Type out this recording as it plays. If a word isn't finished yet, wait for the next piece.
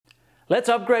Let's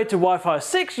upgrade to Wi-Fi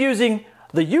 6 using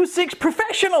the U6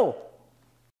 Professional.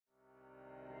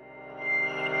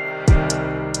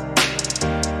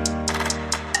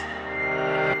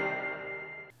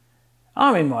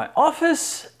 I'm in my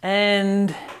office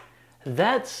and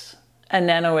that's a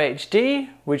nanoHD,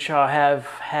 which I have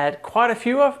had quite a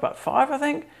few of, about 5 I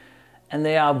think, and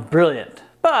they are brilliant,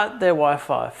 but they're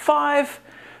Wi-Fi 5.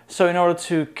 So in order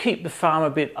to keep the farm a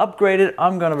bit upgraded,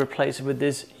 I'm going to replace it with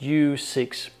this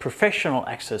U6 Professional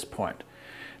access point.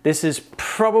 This is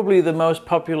probably the most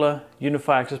popular Unifi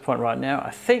access point right now. I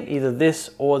think either this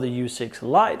or the U6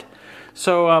 Lite.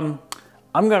 So I'm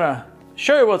going to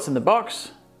show you what's in the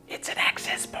box. It's an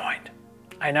access point.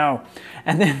 I know.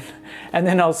 And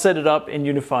then I'll set it up in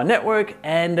Unifi Network,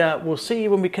 and we'll see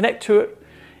when we connect to it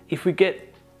if we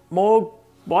get more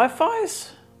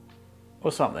Wi-Fi's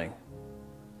or something.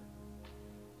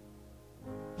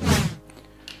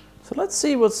 So let's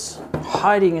see what's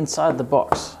hiding inside the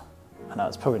box. I know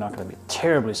it's probably not going to be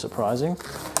terribly surprising.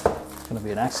 It's going to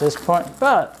be an access point,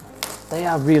 but they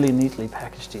are really neatly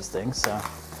packaged, these things. So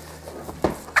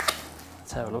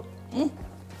let's have a look.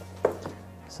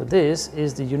 So this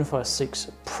is the Unifi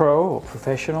 6 Pro or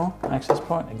Professional access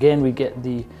point. Again, we get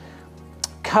the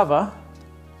cover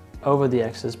over the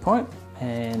access point,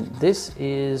 and this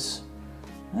is,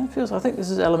 I think this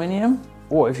is aluminium,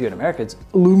 or if you're in America, it's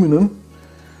aluminum.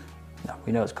 No,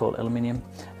 we know it's called aluminium.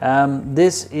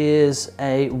 This is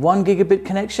a 1 gigabit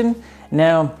connection.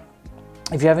 Now,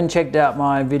 if you haven't checked out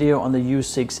my video on the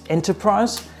U6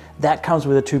 Enterprise, that comes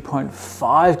with a 2.5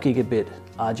 gigabit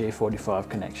RJ45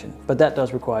 connection, but that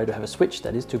does require you to have a switch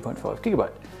that is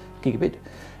 2.5 gigabit.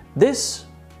 This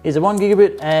is a 1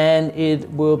 gigabit and it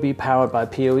will be powered by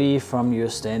PoE from your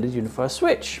standard Unifi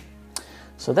switch.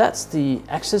 So that's the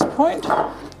access point.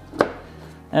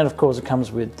 And of course it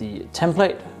comes with the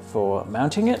template for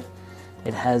mounting it.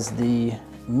 It has the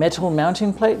metal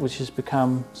mounting plate, which has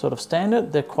become sort of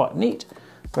standard. They're quite neat,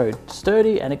 very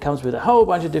sturdy, and it comes with a whole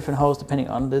bunch of different holes depending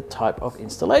on the type of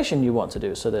installation you want to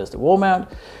do. So there's the wall mount,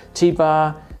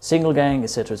 T-bar, single gang,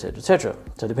 etc, etc, etc.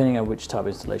 So depending on which type of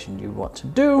installation you want to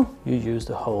do, you use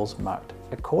the holes marked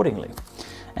accordingly.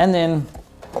 And then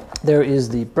there is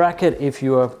the bracket if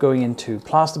you are going into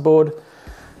plasterboard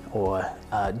or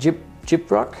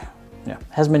gyprock. Yeah,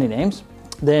 has many names.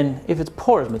 Then if it's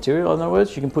porous material, in other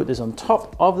words, you can put this on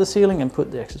top of the ceiling and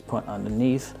put the access point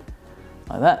underneath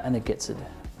like that, and it gets it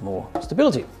more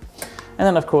stability. And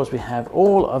then of course we have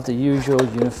all of the usual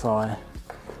Unifi,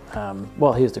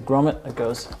 well, here's the grommet that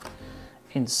goes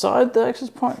inside the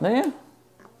access point there,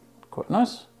 quite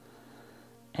nice.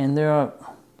 And there are,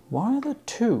 why are there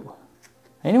 2?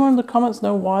 Anyone in the comments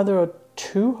know why there are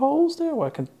 2 holes there where I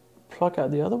can plug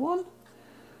out the other one?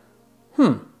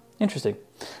 Interesting.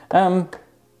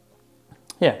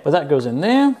 Yeah, but that goes in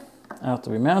there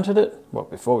after we mounted it. Well,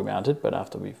 before we mounted, but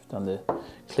after we've done the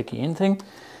clicky in thing.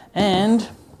 And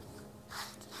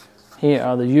here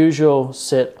are the usual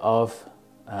set of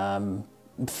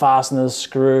fasteners,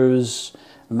 screws,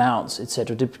 mounts,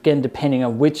 etc. Again, depending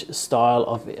on which style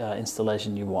of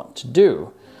installation you want to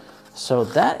do. So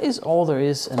that is all there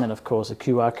is. And then of course a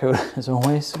QR code as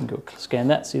always. You can go scan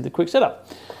that, see the quick setup.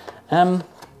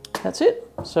 That's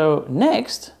it. So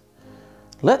next,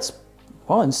 let's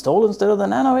install instead of the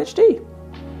nanoHD.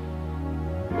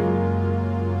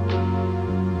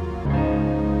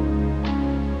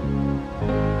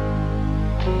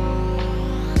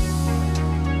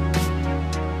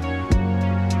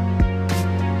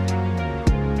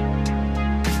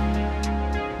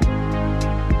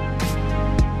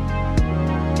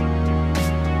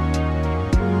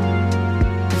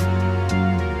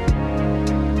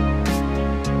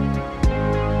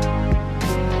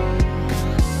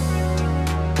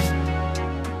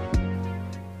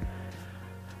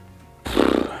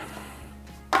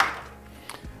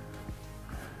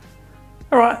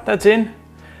 All right, that's in.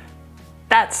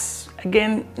 That's,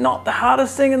 again, not the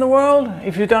hardest thing in the world.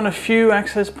 If you've done a few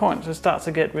access points, it starts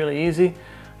to get really easy.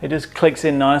 It just clicks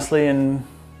in nicely and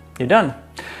you're done.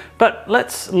 But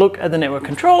let's look at the network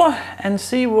controller and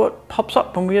see what pops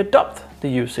up when we adopt the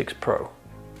U6 Pro.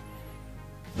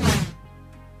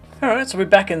 All right, so we're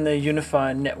back in the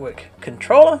Unifi network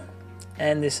controller,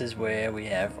 and this is where we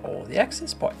have all the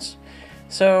access points.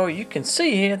 So you can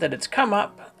see here that it's come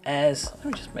up as, let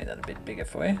me just make that a bit bigger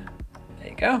for you. There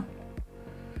you go.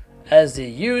 As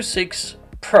the U6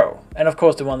 Pro. And of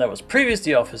course the one that was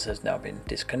previously off has now been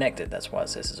disconnected. That's why it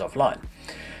says it's offline.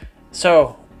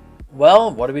 So,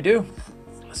 well, what do we do?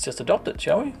 Let's just adopt it,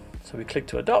 shall we? So we click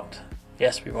to adopt.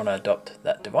 Yes, we want to adopt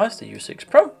that device, the U6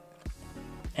 Pro.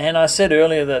 And I said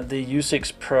earlier that the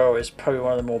U6 Pro is probably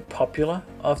one of the more popular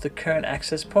of the current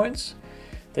access points.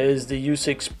 There's the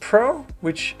U6 Pro,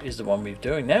 which is the one we're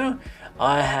doing now.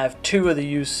 I have two of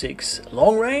the U6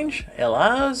 long range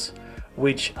LRs,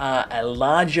 which are a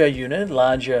larger unit,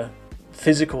 larger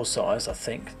physical size, I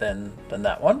think, than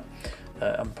that one.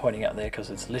 I'm pointing out there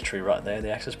because it's literally right there, the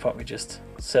access point we just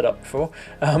set up before.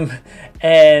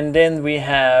 And then we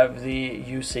have the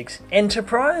U6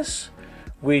 Enterprise,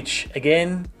 which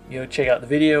again, check out the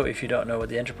video if you don't know what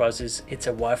the Enterprise is. It's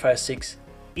a Wi-Fi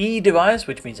 6E device,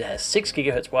 which means it has 6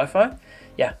 GHz Wi-Fi.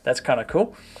 Yeah, that's kind of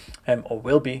cool, or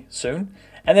will be soon.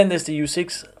 And then there's the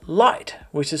U6 Lite,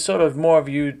 which is sort of more of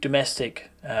your domestic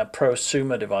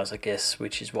prosumer device, I guess,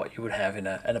 which is what you would have in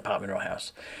an apartment or a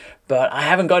house. But I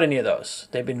haven't got any of those.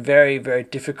 They've been very, very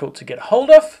difficult to get hold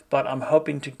of, but I'm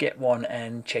hoping to get one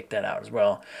and check that out as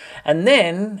well. And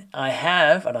then I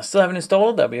have, and I still haven't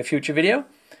installed, there'll be a future video,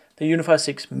 the Unifi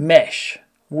 6 Mesh,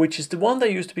 which is the one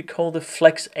that used to be called the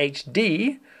Flex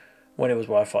HD when it was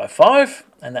Wi-Fi 5,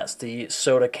 and that's the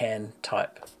soda can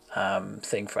type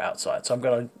thing for outside. So I'm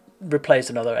going to replace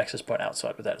another access point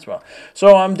outside with that as well.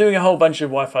 So I'm doing a whole bunch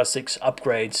of Wi-Fi 6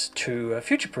 upgrades to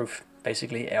future-proof,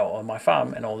 basically, on my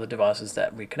farm and all the devices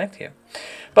that we connect here.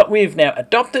 But we've now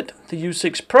adopted the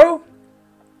U6 Pro,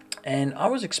 and I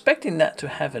was expecting that to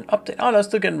have an update. Oh, no, it's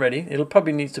still getting ready. It'll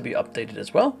probably need to be updated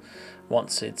as well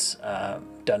once it's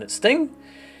done its thing.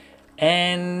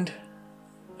 And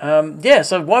yeah,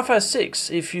 so Wi-Fi 6,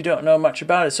 if you don't know much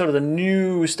about it, it's sort of the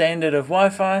new standard of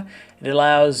Wi-Fi. It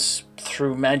allows,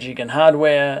 through magic and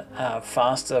hardware,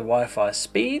 faster Wi-Fi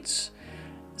speeds.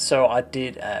 So I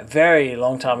did a very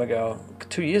long time ago,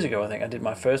 2 years ago I think, I did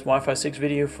my first Wi-Fi 6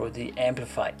 video for the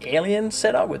Amplify Alien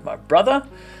setup with my brother.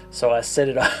 So I set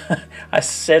it up, I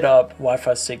set up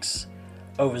Wi-Fi 6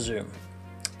 over Zoom.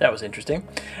 That was interesting.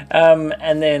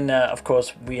 And then, of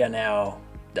course, we are now,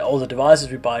 all the devices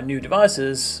we buy, new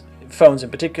devices, phones in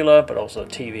particular, but also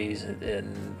TVs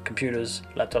and computers,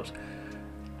 laptops,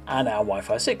 are now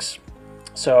Wi-Fi 6.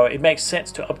 So it makes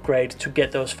sense to upgrade to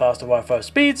get those faster Wi-Fi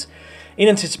speeds in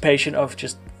anticipation of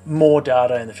just more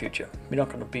data in the future. We're not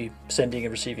going to be sending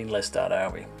and receiving less data,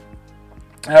 are we?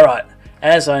 All right,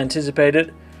 as I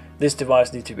anticipated, this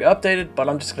device needs to be updated, but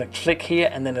I'm just going to click here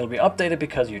and then it'll be updated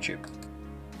because YouTube.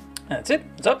 And that's it,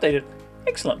 it's updated.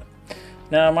 Excellent.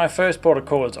 Now, my first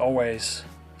protocol is always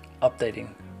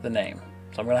updating the name.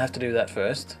 So I'm going to have to do that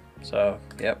first. So,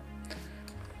 yep.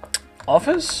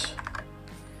 Office.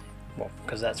 Well,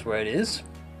 because that's where it is.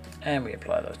 And we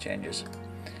apply those changes.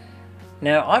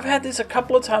 Now, I've had this a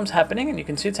couple of times happening, and you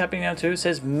can see it's happening now too. It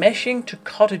says meshing to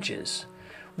cottages,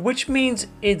 which means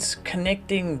it's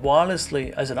connecting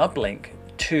wirelessly as an uplink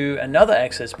to another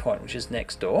access point, which is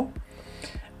next door.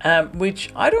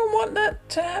 Which I don't want that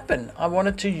to happen. I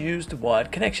wanted to use the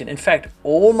wired connection. In fact,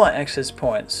 all my access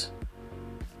points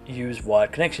use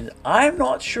wired connections. I'm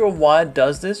not sure why it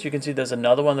does this. You can see there's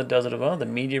another one that does it as well. The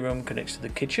media room connects to the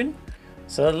kitchen.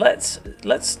 So let's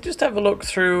just have a look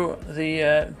through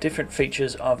the different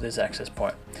features of this access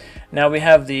point. Now we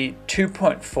have the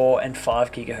 2.4 and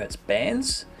 5 gigahertz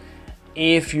bands.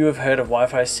 If you have heard of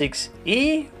Wi-Fi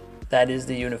 6E, that is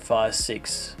the Unifi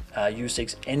 6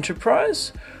 U6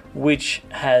 Enterprise, which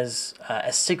has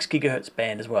a 6 gigahertz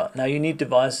band as well. Now you need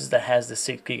devices that has the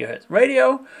 6 gigahertz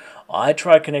radio. I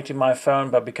tried connecting my phone,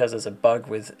 but because there's a bug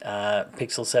with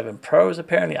Pixel 7 Pros,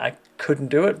 apparently I couldn't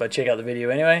do it, but check out the video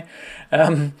anyway.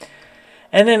 And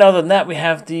then other than that, we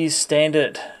have the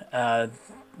standard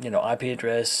IP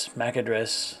address, MAC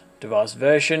address, device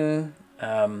version,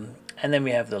 and then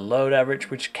we have the load average,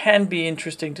 which can be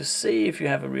interesting to see if you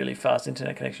have a really fast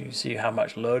internet connection. You see how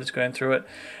much load is going through it.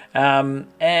 And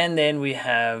then we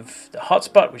have the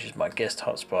hotspot, which is my guest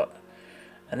hotspot.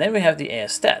 And then we have the air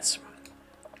stats.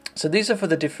 So these are for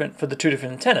the two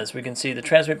different antennas. We can see the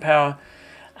transmit power,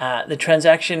 the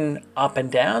transaction up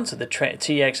and down, so the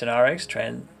TX and RX,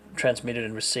 transmitted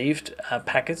and received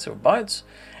packets or bytes,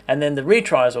 and then the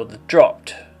retries or the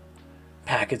dropped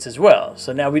packets as well.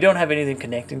 So now we don't have anything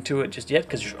connecting to it just yet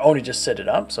because you've only just set it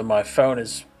up. So my phone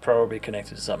is probably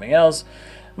connected to something else.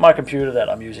 My computer that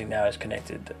I'm using now is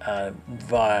connected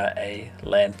via a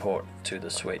LAN port to the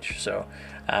switch. So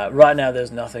right now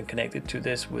there's nothing connected to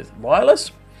this with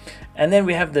wireless. And then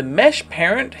we have the mesh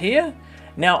parent here.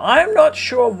 Now I'm not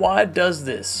sure why it does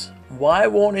this. Why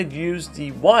won't it use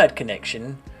the wired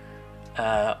connection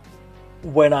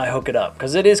when I hook it up?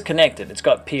 Because it is connected, it's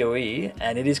got PoE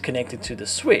and it is connected to the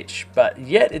switch, but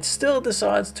yet it still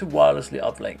decides to wirelessly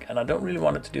uplink, and I don't really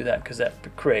want it to do that because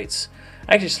that creates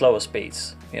actually slower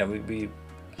speeds. We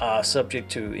are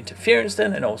subject to interference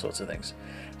then and all sorts of things.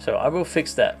 So I will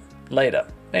fix that later.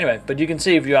 Anyway, but you can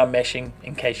see if you are meshing,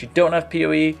 in case you don't have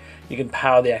PoE, you can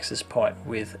power the access point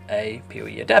with a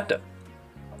PoE adapter.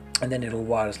 and then it'll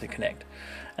wirelessly connect.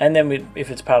 And then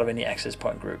if it's part of any access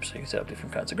point group, so you can set up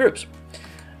different kinds of groups.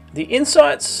 The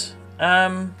insights,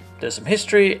 there's some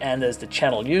history and there's the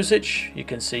channel usage. You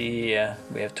can see here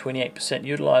we have 28%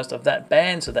 utilized of that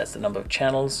band, so that's the number of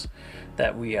channels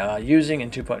that we are using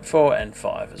in 2.4 and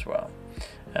 5 as well,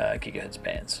 gigahertz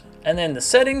bands. And then the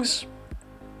settings,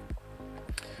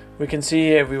 we can see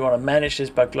here if we want to manage this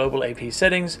by global AP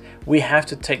settings, we have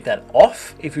to take that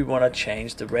off if we want to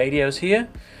change the radios here.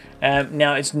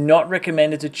 Now it's not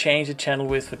recommended to change the channel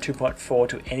width for 2.4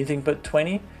 to anything but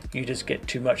 20. You just get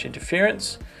too much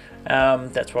interference.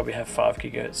 That's why we have 5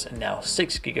 gigahertz and now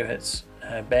 6 gigahertz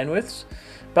bandwidths.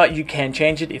 But you can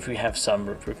change it if we have some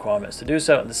requirements to do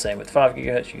so, and the same with 5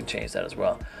 gigahertz, you can change that as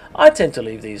well. I tend to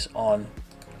leave these on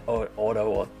auto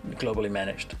or globally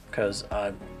managed because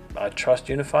I trust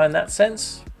Unifi in that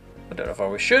sense. I don't know if I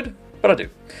always should, but I do.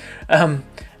 And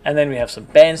then we have some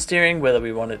band steering, whether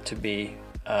we want it to be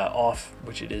off,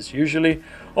 which it is usually,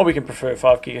 or we can prefer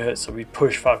 5 gigahertz, so we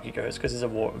push 5 gigahertz because it's a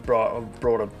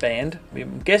broader band.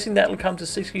 I'm guessing that will come to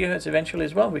 6 gigahertz eventually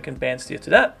as well. We can band steer to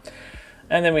that.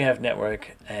 And then we have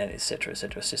network and etc.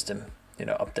 system,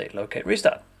 update, locate,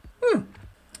 restart.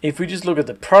 If we just look at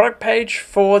the product page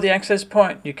for the access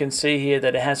point, you can see here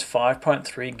that it has 5.3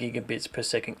 gigabits per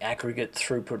second aggregate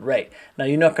throughput rate. Now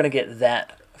you're not going to get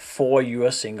that for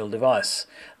your single device.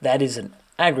 That is an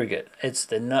aggregate. It's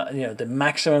the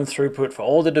maximum throughput for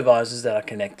all the devices that are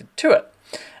connected to it.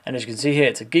 And as you can see here,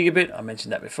 it's a gigabit. I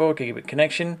mentioned that before, gigabit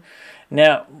connection.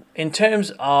 Now, in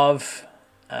terms of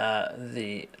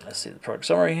let's see the product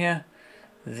summary here.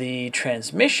 The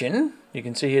transmission, you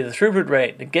can see here the throughput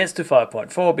rate, it gets to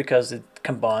 5.4 because it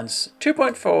combines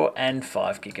 2.4 and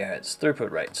 5 gigahertz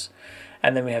throughput rates.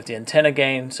 And then we have the antenna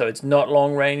gain, so it's not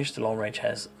long range. The long range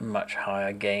has much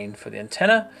higher gain for the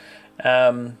antenna.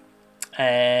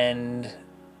 And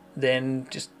then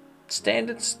just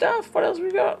standard stuff. What else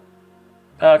we got?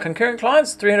 Concurrent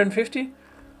clients, 350.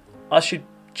 I should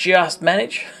just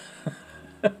manage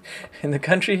in the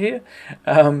country here.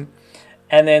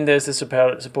 And then there's the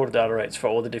supported data rates for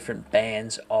all the different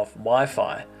bands of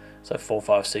Wi-Fi. So 4,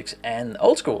 5, 6 and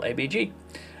old school ABG.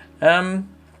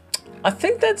 I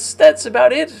think that's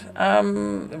about it.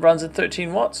 It runs at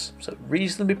 13 watts, so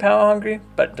reasonably power hungry,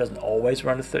 but it doesn't always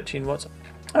run at 13 watts.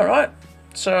 All right,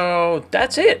 so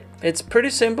that's it. It's pretty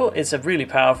simple. It's a really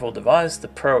powerful device. The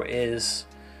Pro is,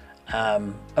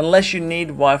 unless you need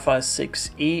Wi-Fi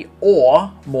 6E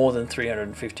or more than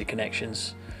 350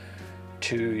 connections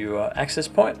to your access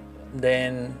point,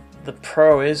 then the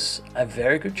Pro is a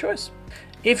very good choice.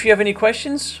 If you have any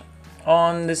questions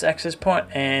on this access point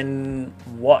and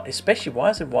especially why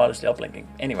is it wirelessly uplinking?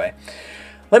 Anyway,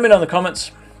 let me know in the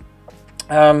comments.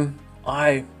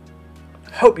 I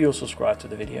hope you'll subscribe to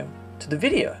the video.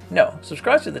 No,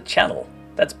 subscribe to the channel.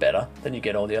 That's better than you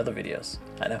get all the other videos.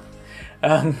 I know.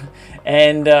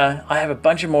 I have a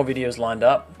bunch of more videos lined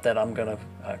up that I'm gonna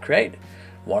create.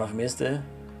 One of them is the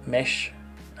mesh,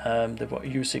 the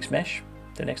U6 mesh,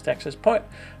 the next access point,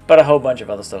 but a whole bunch of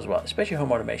other stuff as well, especially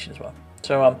home automation as well.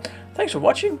 So thanks for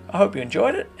watching. I hope you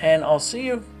enjoyed it, and I'll see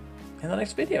you in the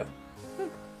next video.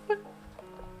 Bye.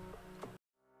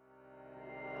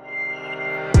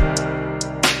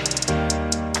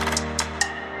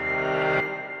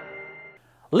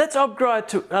 Let's upgrade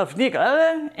to